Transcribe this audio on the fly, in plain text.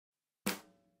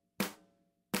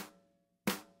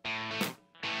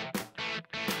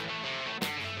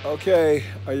Okay,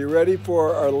 are you ready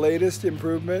for our latest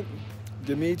improvement?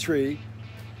 Dimitri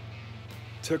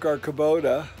took our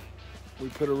Kubota, we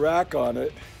put a rack on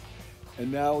it,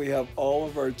 and now we have all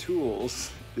of our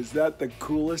tools. Is that the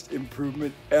coolest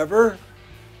improvement ever?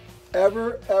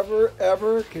 Ever, ever,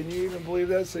 ever? Can you even believe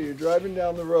that? So you're driving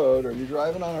down the road, or you're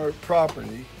driving on our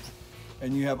property,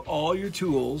 and you have all your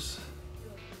tools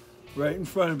right in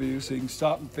front of you, so you can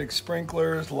stop and fix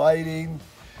sprinklers, lighting.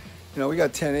 You know, we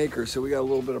got 10 acres, so we got a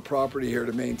little bit of property here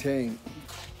to maintain.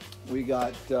 We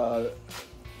got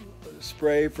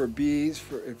spray for bees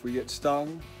for if we get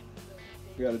stung.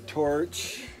 We got a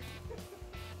torch.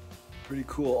 Pretty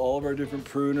cool. All of our different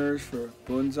pruners for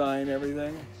bonsai and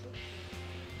everything.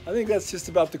 I think that's just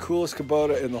about the coolest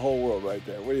Kubota in the whole world right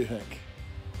there. What do you think?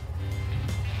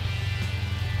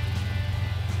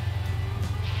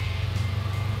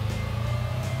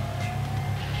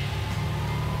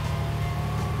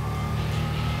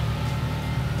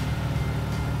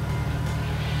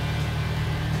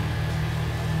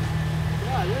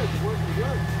 Yeah, it is. It's working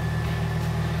good.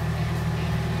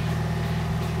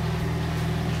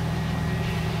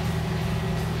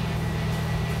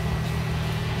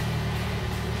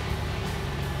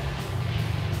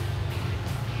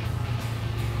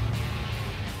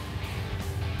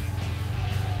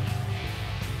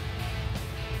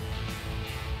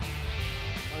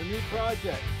 Our new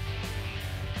project.